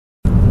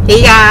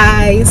Hey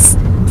guys,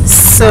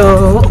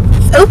 so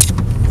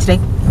today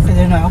I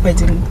don't know, I hope I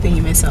didn't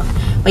thingy myself,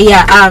 but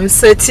yeah,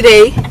 so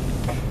today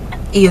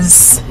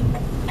is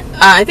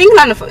I think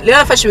London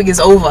Fashion Week is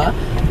over,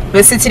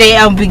 but so today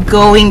I'll be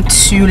going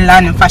to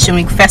London Fashion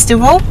Week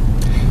Festival,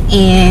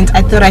 and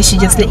I thought I should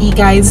just let you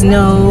guys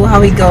know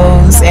how it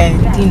goes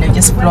and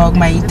just vlog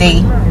my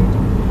day.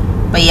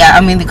 But yeah,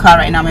 I'm in the car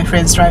right now, my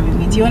friend's driving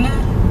me. Do you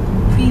wanna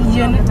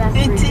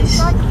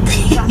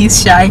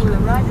he's shy.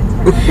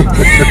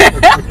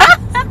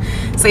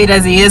 So he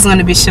doesn't want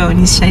to be shown.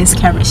 He's shy, he's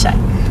camera shy.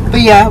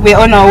 But yeah, we're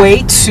on our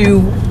way to,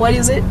 what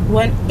is it,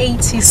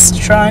 180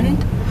 Strand.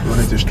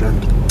 180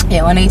 Strand.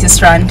 Yeah, 180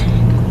 Strand.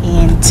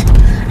 And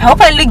I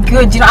hope I look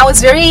good. I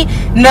was very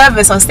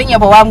nervous. I was thinking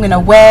about what I'm gonna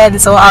wear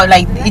this all out,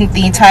 like in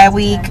the entire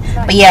week.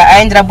 But yeah,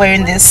 I ended up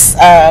wearing this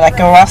like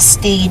a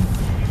rusty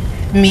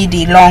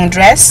midi long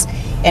dress,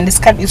 and this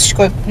cut is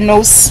got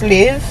no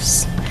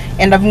sleeves,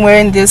 and I'm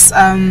wearing this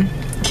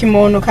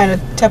kimono kind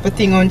of type of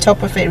thing on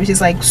top of it, which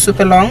is like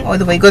super long, all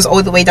the way, goes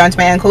all the way down to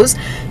my ankles.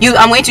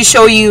 I'm going to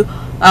show you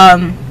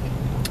my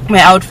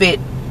outfit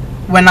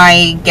when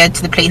I get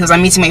to the place, because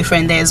I'm meeting my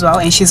friend there as well,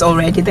 and she's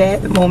already there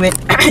at the moment.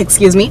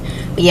 Excuse me.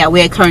 But yeah,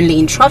 we are currently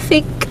in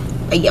traffic.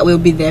 But yeah, we'll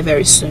be there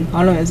very soon.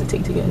 How long does it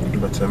take to get there?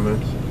 About 10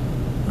 minutes.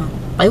 Oh,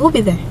 I will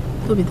be there.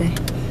 We'll be there.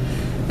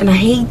 And I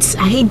hate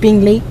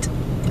being late.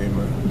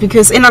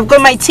 Because, and I've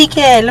got my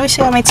ticket. Let me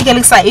show you what my ticket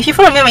looks like. If you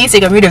follow me on my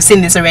Instagram, you would have seen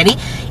this already.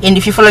 And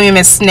if you follow me on my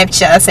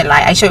Snapchat, that's a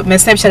lie. I showed my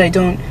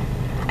Snapchat.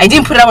 I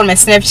didn't put it up on my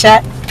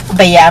Snapchat,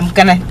 but yeah, I'm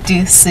gonna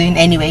do soon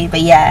anyway. But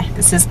yeah,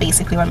 this is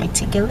basically what my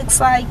ticket looks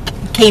like.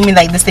 It came in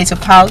like this little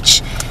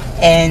pouch,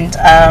 and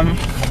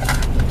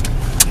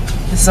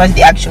this is what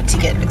the actual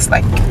ticket looks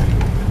like.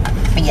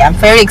 But yeah, I'm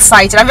very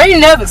excited. I'm very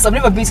nervous. I've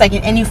never been to like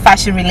in any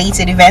fashion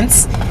related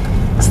events.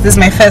 So this is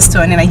my first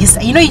one, and I just,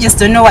 you just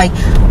don't know, like,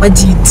 what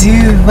do you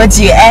do? What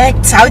do you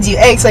act? How do you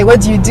act? Like, what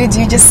do you do? Do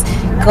you just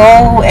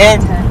go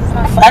and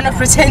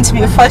pretend to be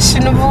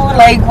fashionable?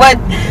 Like, what?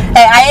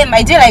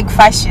 I do like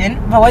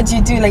fashion, but what do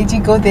you do? Like, do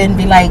you go there and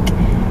be like,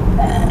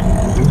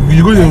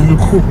 you go there and be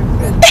cool?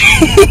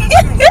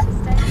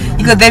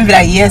 You go there and be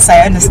like, yes,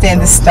 I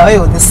understand the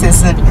style, the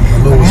season.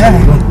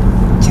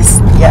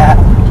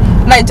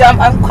 Like,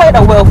 I'm quite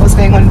aware of what's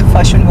going on in the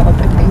fashion world,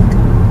 I think.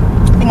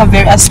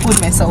 I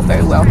schooled myself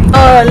very well.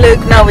 Oh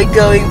look, now we're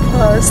going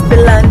past the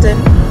London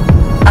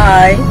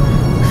Eye.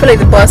 I feel like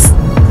the bus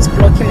is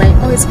blocking my,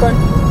 oh, it's gone.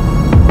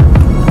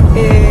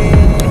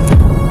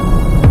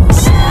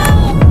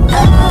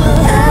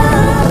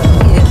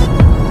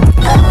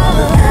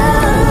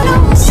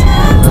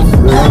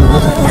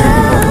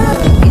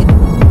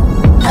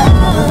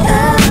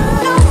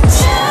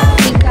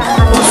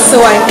 So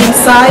I'm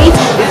inside,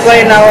 we're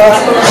wearing our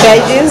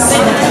badges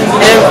and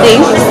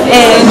everything,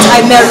 and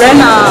I met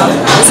Rena.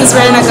 This is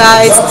Rena,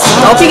 guys.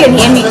 I hope you can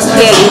hear me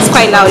clearly. It's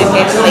quite loud in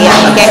here, but yeah,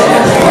 okay.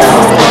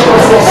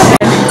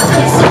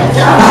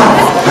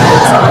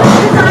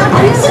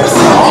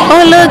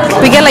 Oh look,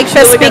 we get like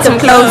first pick of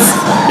clothes.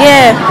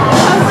 Yeah,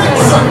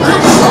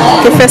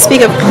 the first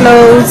pick of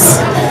clothes.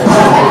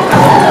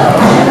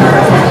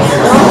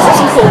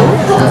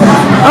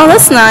 Oh,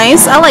 that's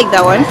nice. I like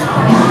that one.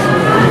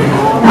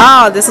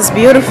 Oh, this is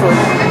beautiful.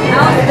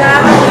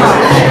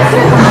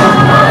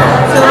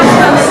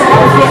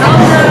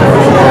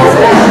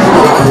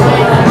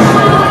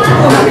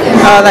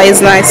 Oh, that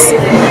is nice.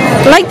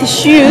 I like the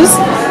shoes.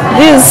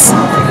 This,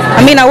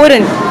 I mean, I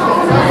wouldn't.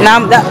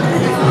 Now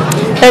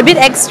they're a bit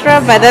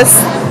extra, but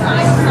that's.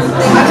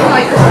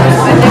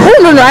 Oh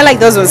no, I like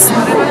those ones.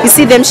 You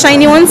see them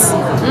shiny ones?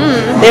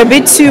 They're a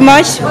bit too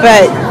much,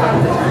 but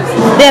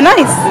they're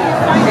nice.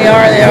 They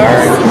are.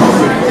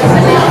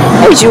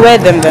 How would you wear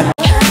them then?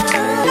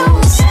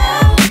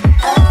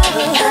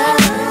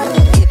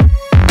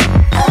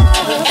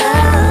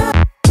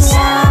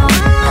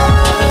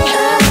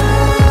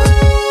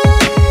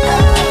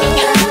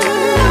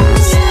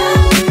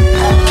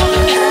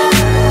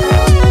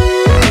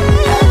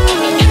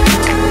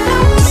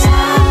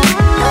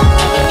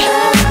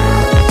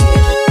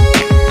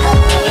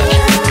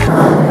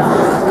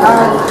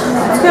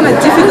 It's kind of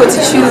difficult to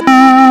choose.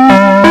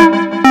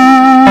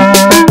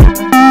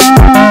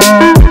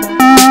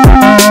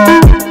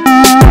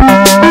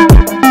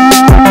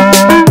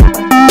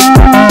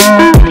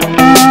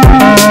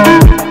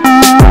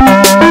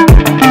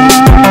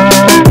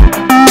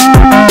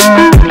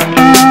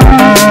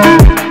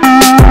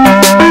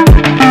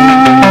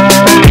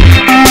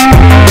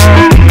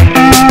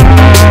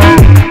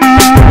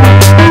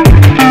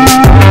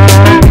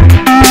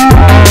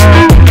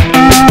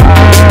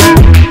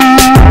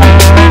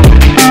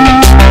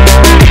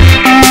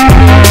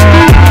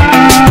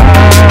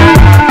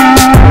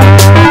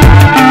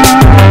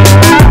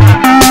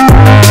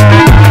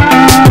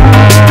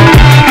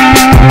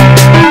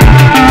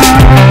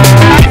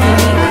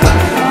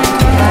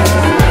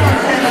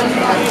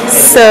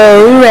 So,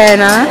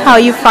 Rena, how are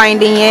you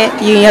finding it?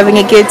 You having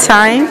a good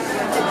time?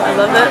 I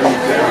love it.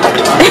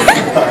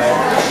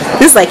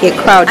 This is like a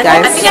crowd,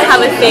 guys. I think I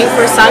have a thing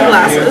for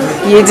sunglasses.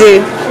 You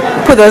do?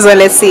 Put those on,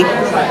 let's see.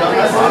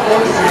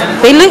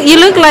 You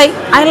look like,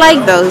 I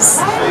like those.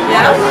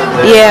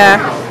 Yeah.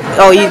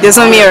 Oh, there's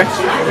no mirror.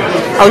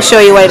 I'll show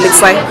you what it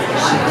looks like.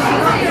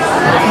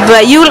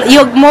 But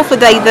you're more for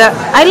like the,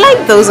 I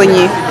like those on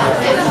you.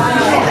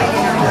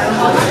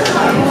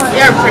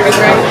 You're pretty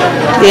great.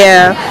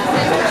 Yeah.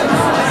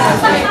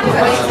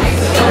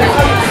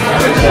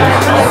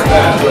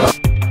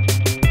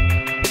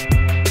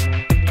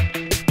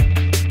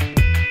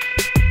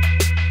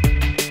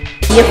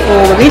 We're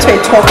going to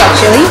a talk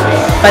actually,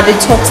 but the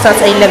talk starts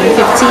at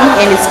 11:15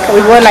 and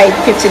we've got like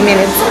 15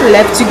 minutes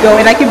left to go,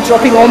 and I keep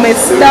dropping all my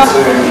stuff.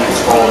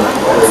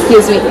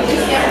 Excuse me.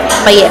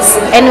 But yes,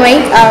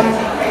 anyway,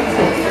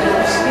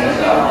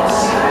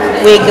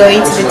 we're going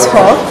to the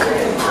talk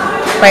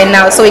right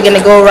now, so we're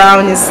gonna go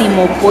around and see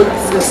more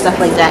books and stuff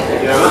like that.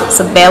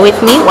 So bear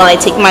with me while I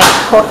take my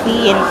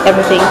coffee and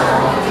everything.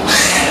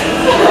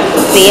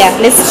 So yeah,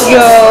 let's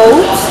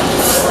go.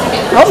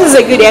 I hope this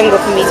is a good angle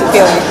for me to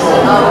film.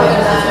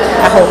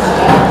 I hope.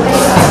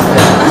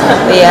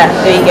 But yeah,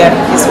 there you go.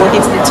 Just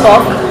walking to the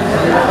talk.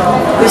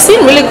 We've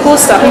seen really cool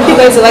stuff. If you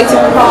guys would like to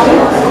come,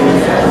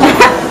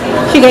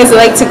 if you guys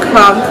would like to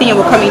come, I think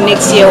we're coming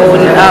next year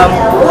on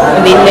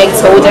the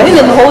next whole day. I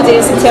think the whole day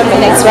is September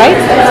next, right?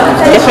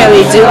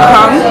 Definitely do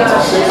come.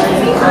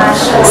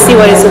 See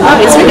what it's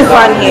about. It's really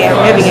fun here.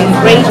 We're having a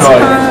great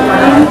time.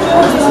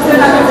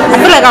 I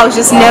feel like I was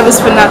just nervous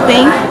for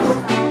nothing.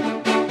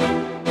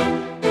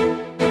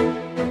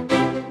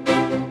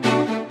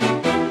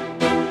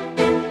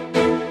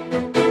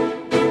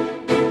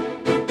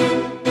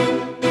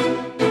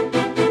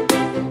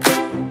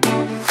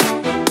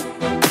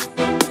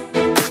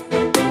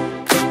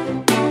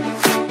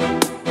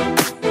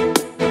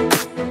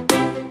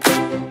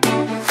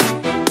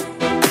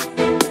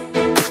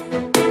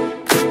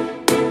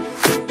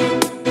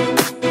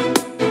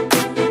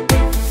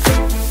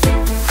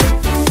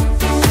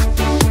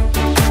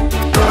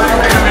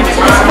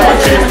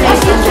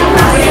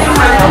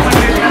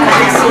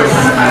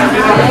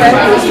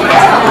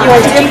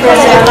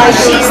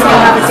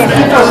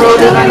 People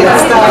rolling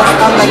and stuff.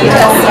 I'm like, you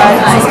know,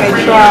 guys, I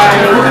try.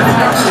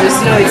 There's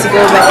no way to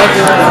go by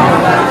everywhere.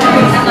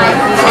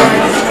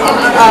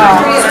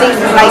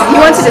 Like, you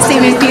wanted the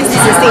same piece, the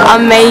same.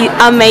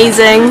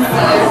 Amazing.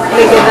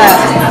 Look at that.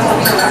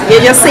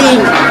 You're just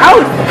saying, I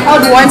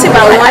would want it,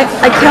 but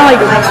I kind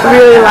of like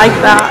really like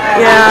that.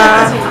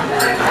 Yeah.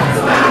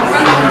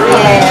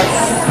 Yes.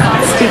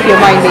 Speak your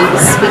mind, baby.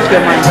 Speak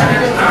your mind.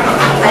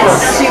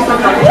 Super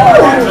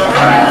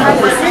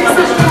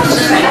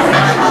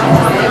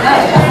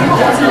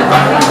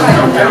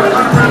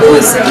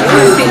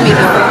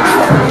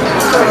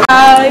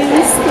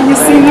Guys, you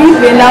see me?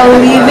 We're now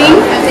leaving.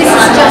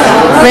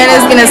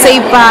 Rena's gonna say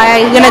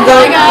bye. We're gonna go.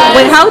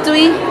 Wait, how do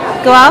we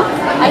go out?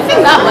 I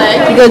think that way.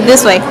 You go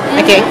this way.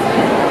 Okay.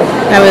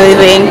 Now we're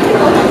leaving.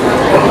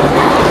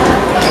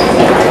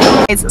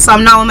 So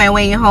I'm now on my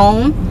way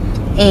home,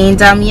 and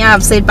yeah,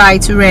 I've said bye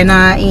to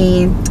Rena,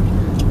 and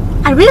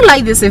I really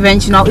like this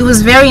event. You know, it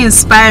was very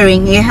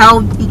inspiring. It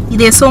helped.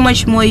 There's so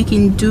much more you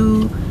can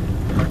do.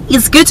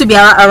 It's good to be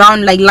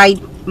around like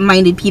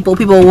light-minded people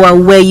who are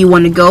where you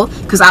want to go,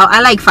 because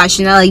I like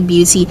fashion, I like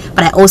beauty,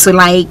 but I also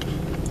like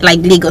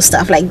legal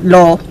stuff, like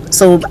law.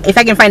 So if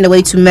I can find a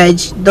way to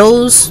merge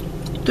those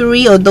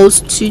three or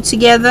those two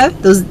together,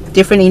 those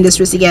different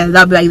industries together,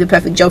 that'd be like the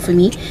perfect job for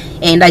me.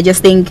 And I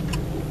just think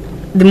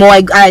the more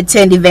I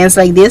attend events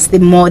like this,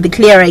 the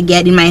clearer I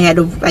get in my head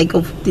of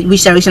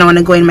which direction I want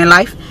to go in my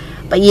life.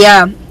 But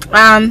yeah,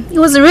 it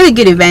was a really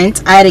good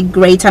event. I had a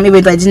great time,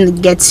 even though I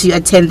didn't get to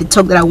attend the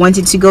talk that I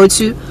wanted to go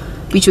to,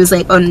 which was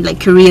like on like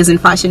careers in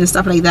fashion and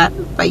stuff like that.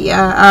 But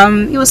yeah,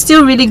 it was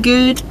still really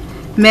good.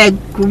 Met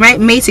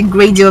a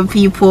great deal of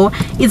people.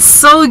 It's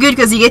so good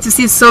because you get to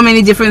see so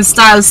many different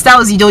styles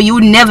you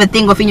would never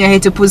think of in your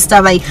head to put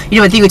stuff, like you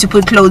never think to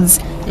put clothes,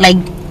 like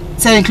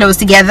certain clothes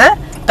together.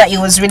 But it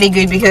was really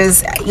good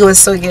because it was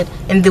so good,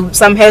 and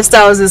some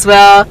hairstyles as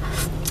well.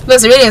 It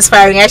was really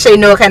inspiring. I actually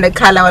know what kind of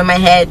color I want my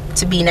hair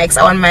to be next.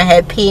 I want my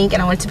hair pink,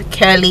 and I want it to be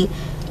curly.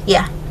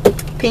 Yeah,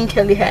 pink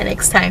curly hair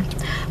next time.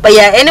 But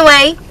yeah,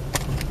 anyway,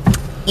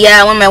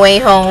 yeah, I'm on my way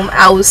home.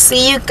 I will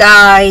see you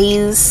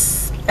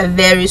guys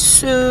very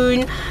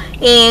soon.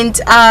 And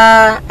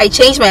I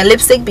changed my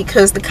lipstick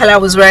because the color I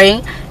was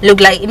wearing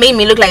made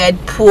me look like I'd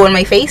poo on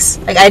my face,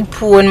 like I'd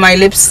poo on my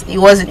lips. It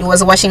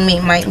was washing me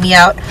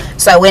out,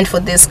 so I went for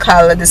this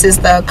color. This is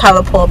the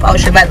ColourPop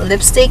Ultra Matte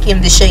lipstick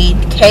in the shade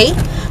K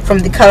from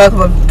the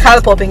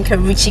ColourPop and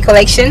Karuchi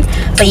collection.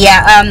 But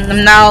yeah,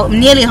 I'm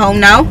nearly home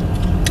now,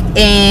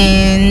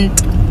 and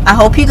I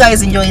hope you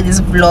guys enjoy this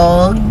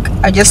vlog.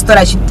 I just thought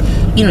I should,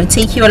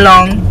 take you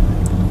along,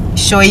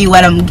 show you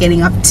what I'm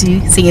getting up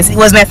to, since it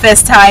was my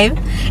first time,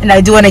 and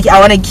I want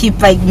to keep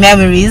like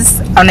memories.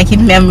 I want to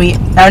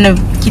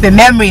keep a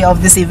memory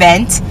of this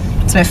event.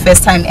 It's my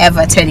first time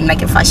ever attending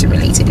like a fashion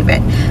related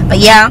event. But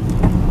yeah,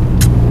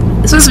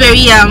 this was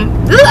very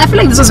I feel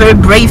like this was a very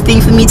brave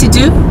thing for me to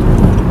do,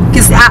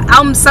 because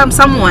I'm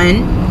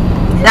someone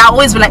And I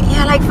always be like,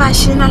 yeah, I like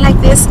fashion, I like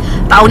this,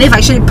 but I would never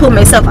actually put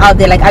myself out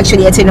there, like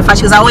actually attend the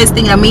fashion, because I always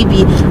think that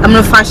maybe I'm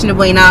not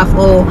fashionable enough,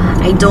 or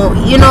I don't,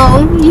 you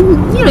know,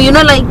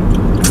 like,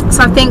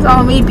 so I think,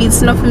 oh, maybe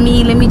it's not for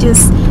me, let me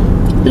just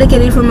look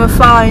at it from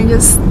afar and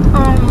just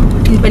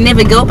but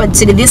never go. But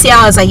today, this year,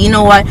 I was like, you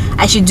know what,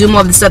 I should do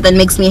more of the stuff that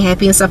makes me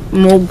happy and stuff,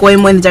 going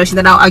more in the direction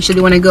that I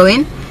actually want to go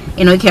in,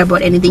 and not care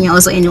about anything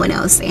else or anyone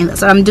else. And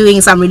that's what I'm doing,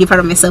 so I'm really proud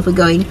of myself for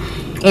going.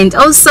 And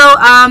also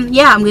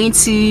yeah, I'm going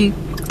to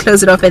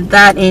close it off at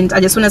that, and I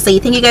just want to say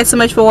thank you guys so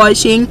much for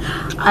watching.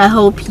 I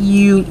hope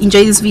you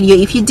enjoyed this video.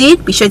 If you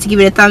did, be sure to give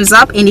it a thumbs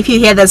up, and if you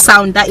hear that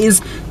sound, that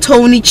is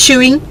Tony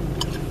chewing.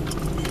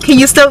 Can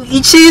you stop?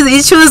 He chews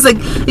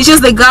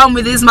the gum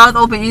with his mouth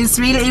open. It's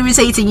really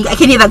irritating. I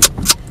can hear that.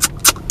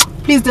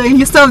 Please don't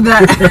you stop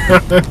that.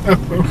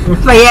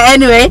 But yeah,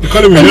 anyway,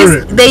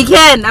 they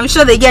can, I'm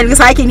sure they can,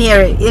 because I can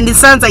hear it, and it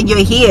sounds like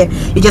you're here.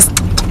 You just,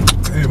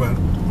 hey man.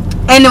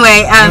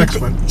 Anyway, Next,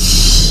 man.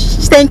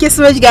 thank you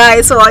so much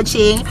guys for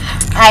watching.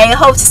 I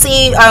hope to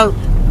see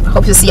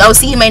I'll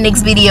see you in my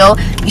next video.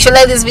 You should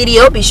like this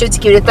video, be sure to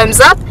give it a thumbs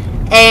up,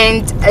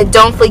 and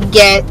don't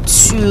forget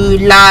to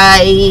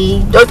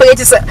like, don't forget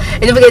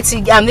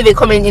to leave a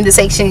comment in the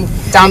section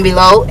down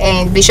below,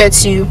 and be sure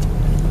to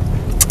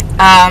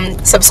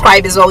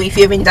subscribe as well if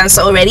you haven't done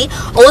so already.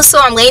 Also,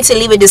 I'm going to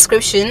leave a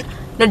description,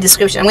 I'm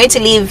going to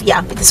leave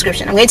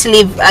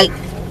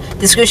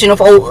description of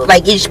all,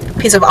 like, each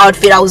piece of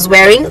outfit I was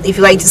wearing, if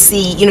you like to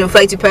see, you know, if you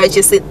like to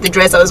purchase it, the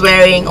dress I was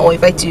wearing, or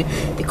if you like to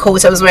the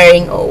coat I was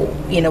wearing, or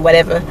you know,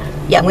 whatever.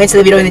 Yeah, I'm going to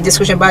leave it in the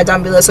description bar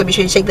down below, so be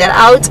sure to check that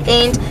out.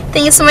 And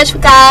thank you so much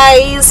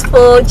guys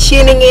for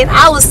tuning in.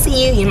 I will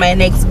see you in my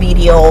next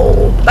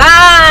video.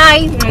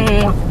 Bye.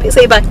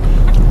 Say bye.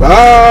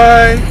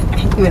 Bye.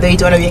 Even though you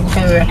don't want to be in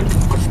camera.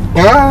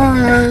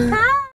 Bye.